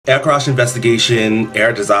Air crash investigation,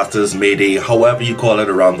 air disasters, Mayday, however you call it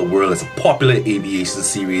around the world, is a popular aviation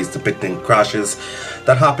series depicting crashes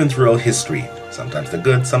that happen throughout history. Sometimes they're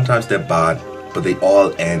good, sometimes they're bad, but they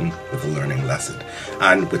all end with a learning lesson.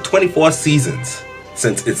 And with 24 seasons,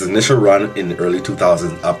 since its initial run in the early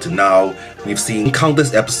 2000s up to now, we've seen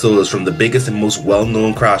countless episodes from the biggest and most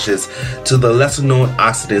well-known crashes to the lesser-known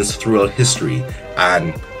accidents throughout history.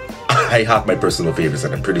 And I have my personal favorites,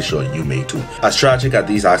 and I'm pretty sure you may too. As tragic as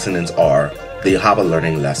these accidents are, they have a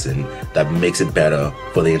learning lesson that makes it better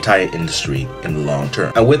for the entire industry in the long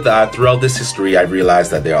term. And with that, throughout this history, I realized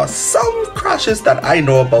that there are some crashes that I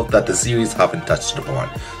know about that the series haven't touched upon.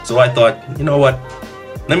 So I thought, you know what?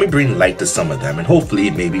 Let me bring light to some of them, and hopefully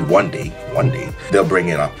maybe one day, they'll bring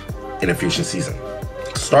it up in a future season.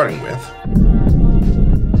 Starting with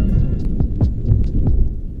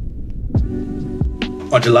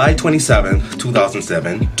on July 27,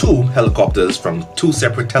 2007, two helicopters from two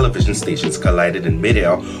separate television stations collided in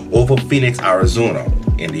midair over Phoenix, Arizona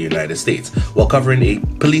in the United States while covering a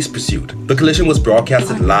police pursuit. The collision was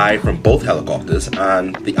broadcasted live from both helicopters,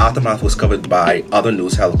 and the aftermath was covered by other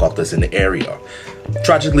news helicopters in the area.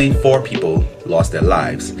 Tragically, 4 people lost their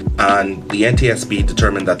lives, and the NTSB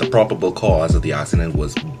determined that the probable cause of the accident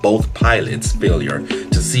was both pilots' failure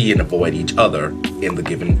to see and avoid each other in the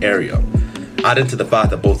given area, adding to the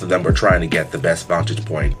fact that both of them were trying to get the best vantage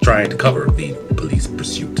point, trying to cover the police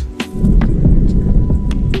pursuit.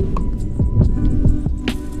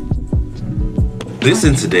 This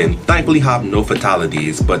incident thankfully had no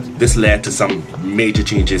fatalities, but this led to some major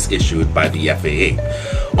changes issued by the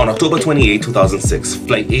FAA. On October 28, 2006,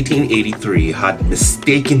 Flight 1883 had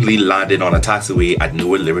mistakenly landed on a taxiway at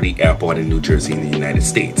Newark Liberty Airport in New Jersey in the United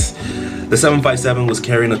States. The 757 was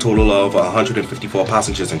carrying a total of 154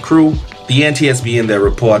 passengers and crew. The NTSB in their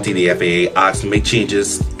report to the FAA asked to make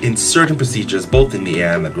changes in certain procedures both in the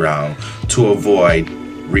air and the ground to avoid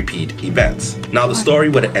repeat events. Now the story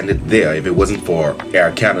would have ended there if it wasn't for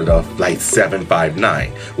Air Canada Flight 759,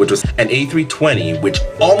 which was an A320 which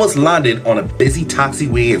almost landed on a busy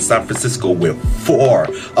taxiway in San Francisco where 4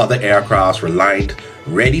 other aircrafts were lined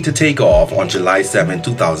ready to take off on July 7,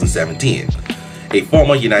 2017. A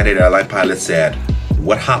former United Airlines pilot said,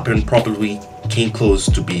 "What happened probably came close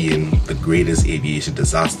to being the greatest aviation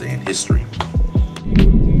disaster in history."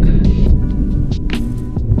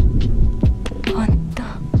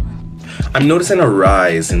 I'm noticing a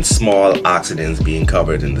rise in small accidents being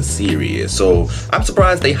covered in the series, so I'm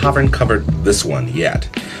surprised they haven't covered this one yet.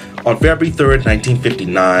 On February 3rd,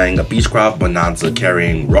 1959, a Beechcraft Bonanza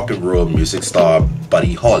carrying rock and roll music star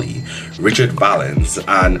Buddy Holly, Richard Valens,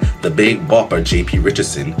 and the Big Bopper J.P.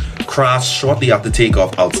 Richardson crashed shortly after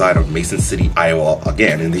takeoff outside of Mason City, Iowa,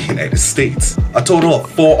 again in the United States. A total of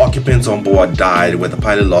 4 occupants on board died when the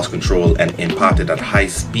pilot lost control and impacted at high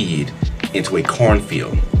speed into a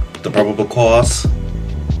cornfield. The probable cause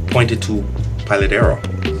pointed to pilot error.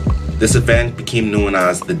 This event became known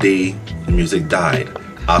as the day the music died,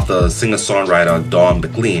 after singer-songwriter Don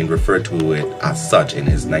McLean referred to it as such in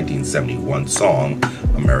his 1971 song,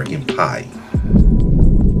 American Pie.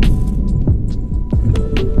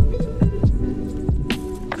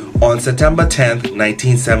 On September 10th,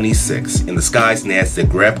 1976, in the skies near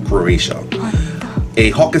Zagreb, Croatia,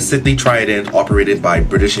 a Hawker Siddeley Trident operated by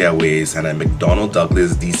British Airways and a McDonnell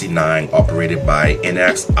Douglas DC-9 operated by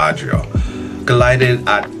NX Adria collided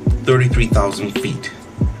at 33,000 feet.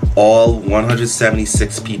 All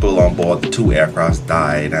 176 people on board the 2 aircrafts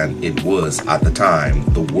died, and it was, at the time,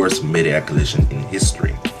 the worst mid-air collision in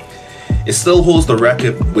history. It still holds the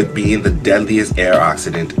record with being the deadliest air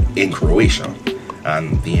accident in Croatia,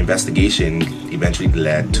 and the investigation eventually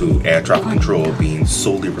led to air traffic control being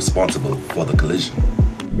solely responsible for the collision.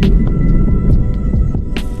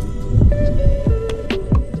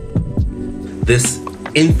 This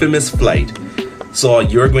infamous flight saw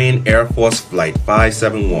Uruguayan Air Force Flight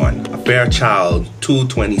 571, a Fairchild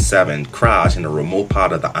 227, crash in a remote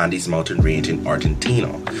part of the Andes mountain range in Argentina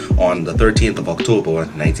on the 13th of October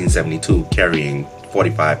 1972, carrying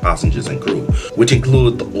 45 passengers and crew, which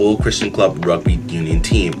include the Old Christian Club rugby union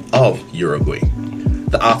team of Uruguay.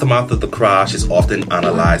 The aftermath of the crash is often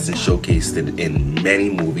analyzed and showcased in many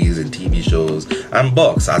movies and TV shows and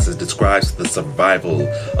books, as it describes the survival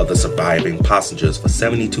of the surviving passengers for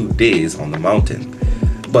 72 days on the mountain.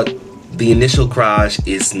 But the initial crash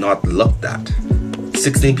is not looked at.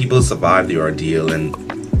 16 people survived the ordeal, and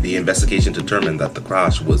the investigation determined that the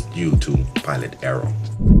crash was due to pilot error.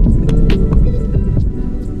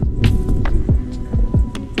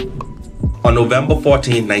 On On November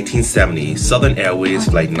 14, 1970, Southern Airways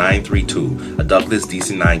Flight 932, a Douglas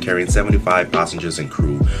DC-9 carrying 75 passengers and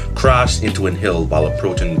crew, crashed into an hill while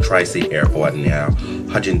approaching Tri-State Airport near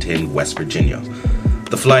Huntington, West Virginia.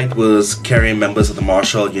 The flight was carrying members of the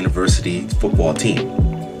Marshall University football team,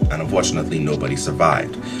 and unfortunately nobody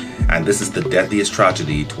survived. And this is the deadliest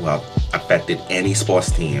tragedy to have affected any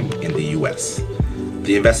sports team in the US.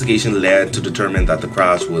 The investigation led to determine that the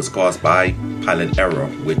crash was caused by pilot error,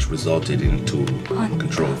 which resulted into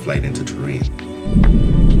controlled flight into terrain.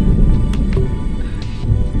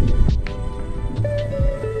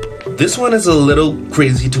 This one is a little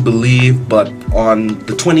crazy to believe, but on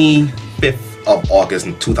the 25th of August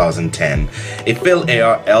in 2010, a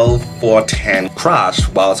Filair L-410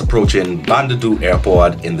 crashed whilst approaching Bandundu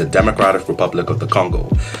Airport in the Democratic Republic of the Congo.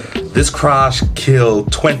 This crash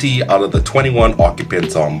killed 20 out of the 21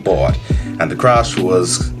 occupants on board, and the crash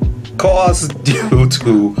was caused due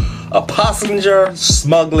to a passenger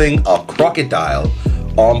smuggling a crocodile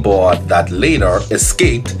on board that later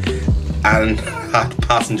escaped and had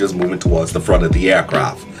passengers moving towards the front of the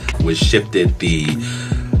aircraft, which shifted the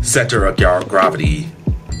center of gravity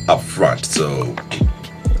up front. So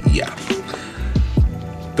yeah,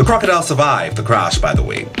 the crocodile survived the crash, by the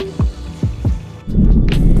way.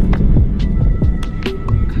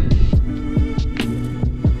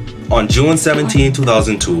 On June 17,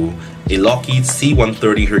 2002, a Lockheed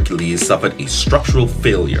C-130 Hercules suffered a structural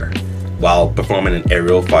failure while performing an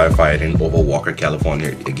aerial firefighting over Walker,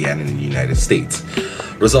 California, again in the United States,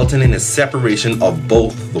 resulting in a separation of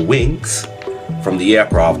both the wings from the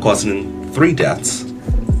aircraft, causing 3 deaths.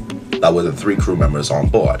 That were the 3 crew members on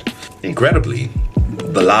board. Incredibly,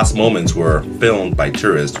 the last moments were filmed by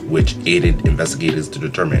tourists, which aided investigators to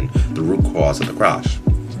determine the root cause of the crash.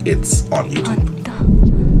 It's on YouTube.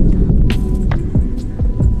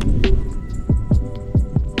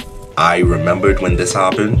 I remembered when this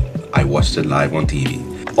happened. I watched it live on TV.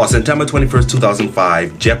 On September 21st,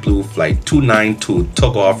 2005, JetBlue Flight 292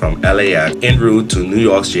 took off from LAX en route to New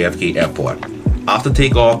York's JFK Airport. After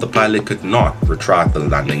takeoff, the pilot could not retract the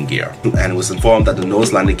landing gear and was informed that the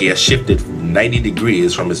nose landing gear shifted 90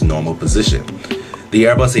 degrees from its normal position. The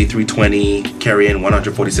Airbus A320 carrying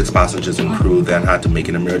 146 passengers and crew then had to make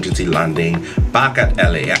an emergency landing back at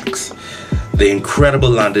LAX. The incredible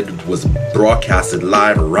landing was broadcasted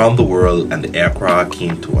live around the world, and the aircraft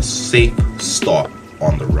came to a safe stop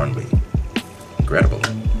on the runway. Incredible.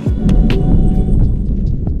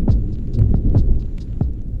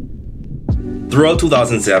 Throughout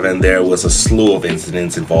 2007, there was a slew of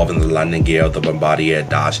incidents involving the landing gear of the Bombardier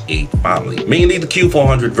Dash 8 family, mainly the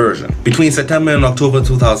Q400 version. Between September and October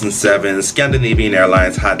 2007, Scandinavian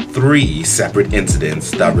Airlines had 3 separate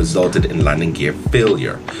incidents that resulted in landing gear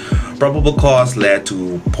failure. Probable cause led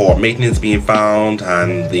to poor maintenance being found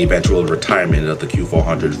and the eventual retirement of the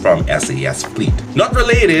Q400 from SAS fleet. Not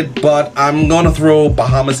related, but I'm gonna throw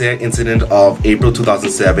Bahamas Air incident of April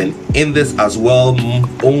 2007 in this as well,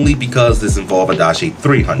 only because this involved a Dash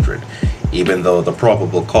 8-300, even though the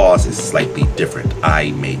probable cause is slightly different. I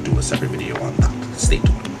may do a separate video on that. Stay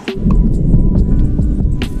tuned.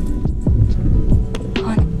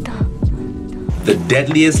 The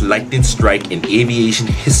deadliest lightning strike in aviation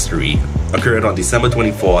history occurred on December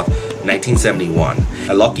 24th, 1971.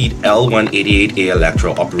 A Lockheed L-188A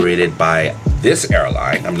Electra operated by this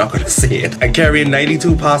airline, I'm not going to say it, and carrying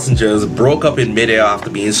 92 passengers broke up in midair after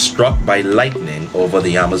being struck by lightning over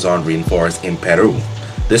the Amazon rainforest in Peru.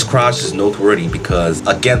 This crash is noteworthy because,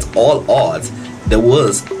 against all odds, there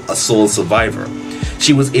was a sole survivor.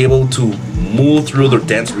 She was able to move through the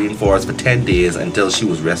dense rainforest for 10 days until she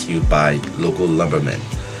was rescued by local lumbermen.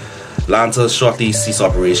 LANSA shortly ceased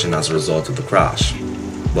operation as a result of the crash,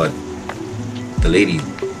 but the lady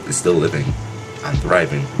is still living and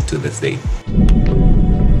thriving to this day.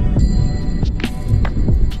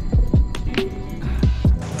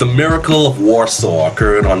 The miracle of Warsaw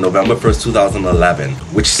occurred on November 1st, 2011,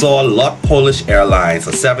 which saw LOT Polish Airlines,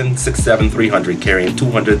 a 767-300 carrying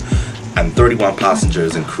 231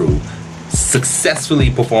 passengers and crew, successfully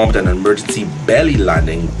performed an emergency belly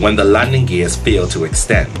landing when the landing gears failed to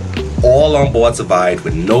extend. All on board survived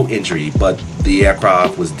with no injury, but the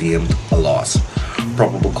aircraft was deemed a loss.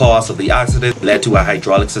 Probable cause of the accident led to a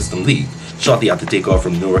hydraulic system leak shortly after takeoff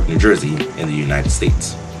from Newark, New Jersey in the United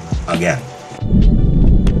States. Again.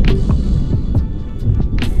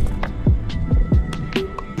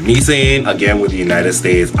 Me saying again with the United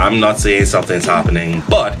States, I'm not saying something's happening,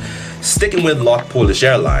 but Sticking with Lot Polish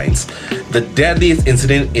Airlines, the deadliest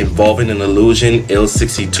incident involving an Illusion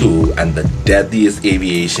Il-62 and the deadliest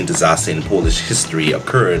aviation disaster in Polish history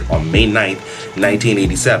occurred on May 9,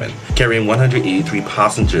 1987, carrying 183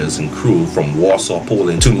 passengers and crew from Warsaw,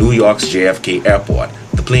 Poland to New York's JFK Airport.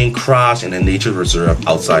 The plane crashed in a nature reserve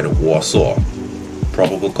outside of Warsaw.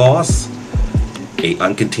 Probable cause? A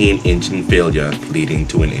uncontained engine failure leading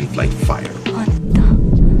to an in-flight fire.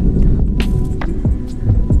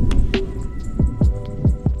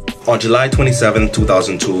 On July 27,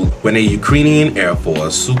 2002, when a Ukrainian Air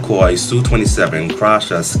Force Sukhoi Su-27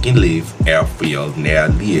 crashed at Sknyliv airfield near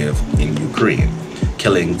Lviv in Ukraine,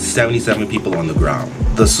 killing 77 people on the ground.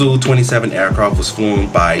 The Su-27 aircraft was flown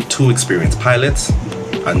by 2 experienced pilots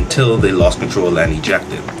until they lost control and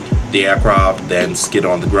ejected. The aircraft then skid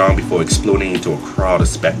on the ground before exploding into a crowd of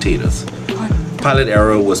spectators. Pilot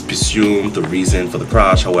error was presumed the reason for the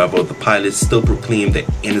crash, however, the pilots still proclaim their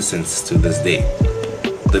innocence to this day.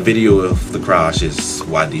 The video of the crash is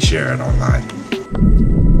widely shared online.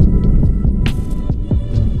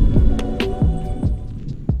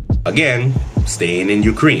 Again, staying in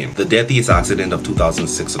Ukraine, the deadliest accident of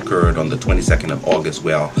 2006 occurred on the 22nd of August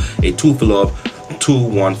where a Filair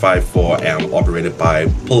 2154M operated by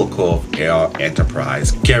Pulkovo Air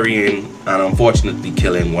Enterprise, carrying and unfortunately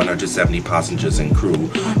killing 170 passengers and crew,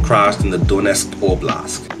 crashed in the Donetsk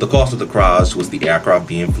Oblast. The cause of the crash was the aircraft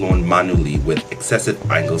being flown manually with excessive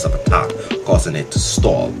angles of attack, causing it to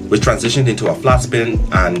stall, which transitioned into a flat spin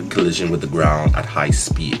and collision with the ground at high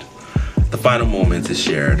speed. The final moments is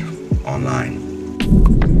shared online.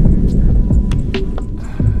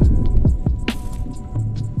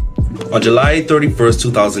 On July 31,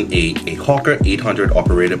 2008, a Hawker 800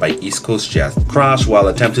 operated by East Coast Jets crashed while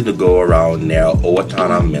attempting to go around near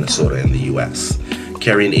Owatonna, Minnesota in the US.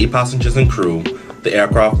 Carrying 8 passengers and crew, the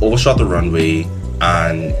aircraft overshot the runway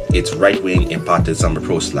and its right wing impacted some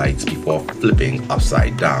approach lights before flipping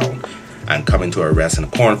upside down and coming to a rest in a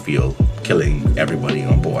cornfield, killing everybody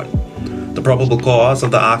on board. The probable cause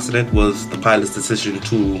of the accident was the pilot's decision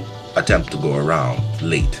to attempt to go around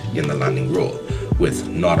late in the landing roll, with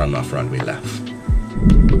not enough runway left.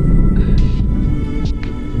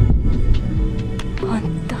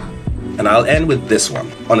 And I'll end with this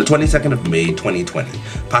one. On the 22nd of May 2020,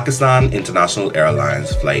 Pakistan International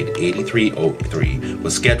Airlines Flight 8303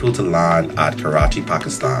 was scheduled to land at Karachi,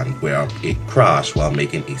 Pakistan, where it crashed while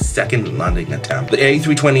making a second landing attempt. The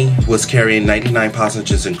A320 was carrying 99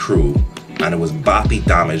 passengers and crew, and it was badly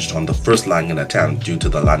damaged on the first landing attempt due to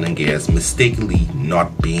the landing gears mistakenly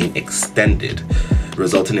not being extended,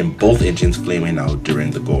 resulting in both engines flaming out during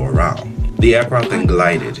the go-around. The aircraft then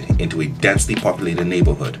glided into a densely populated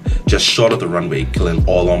neighborhood just short of the runway, killing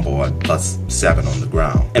all on board plus 7 on the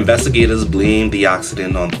ground. Investigators blamed the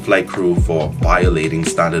accident on the flight crew for violating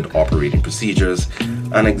standard operating procedures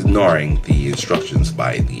and ignoring the instructions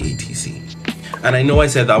by the ATC. And I know I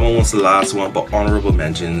said that one was the last one, but honorable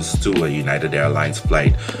mentions to a United Airlines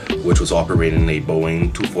flight which was operating a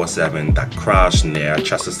Boeing 247 that crashed near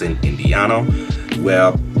Chesterton, Indiana,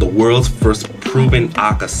 where the world's first proven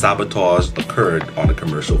act of sabotage occurred on a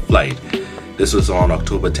commercial flight. This was on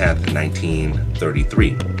October 10th,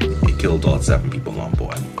 1933. It killed all 7 people on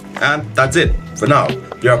board. And that's it for now.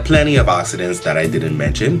 There are plenty of accidents that I didn't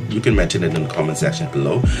mention. You can mention it in the comment section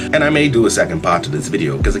below. And I may do a second part to this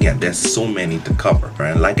video because again, there's so many to cover.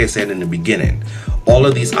 Right? And like I said in the beginning, all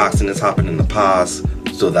of these accidents happened in the past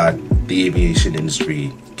so that the aviation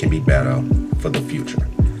industry can be better for the future.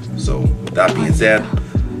 So with that being said,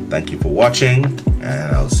 thank you for watching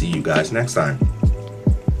and I'll see you guys next time.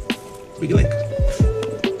 We link.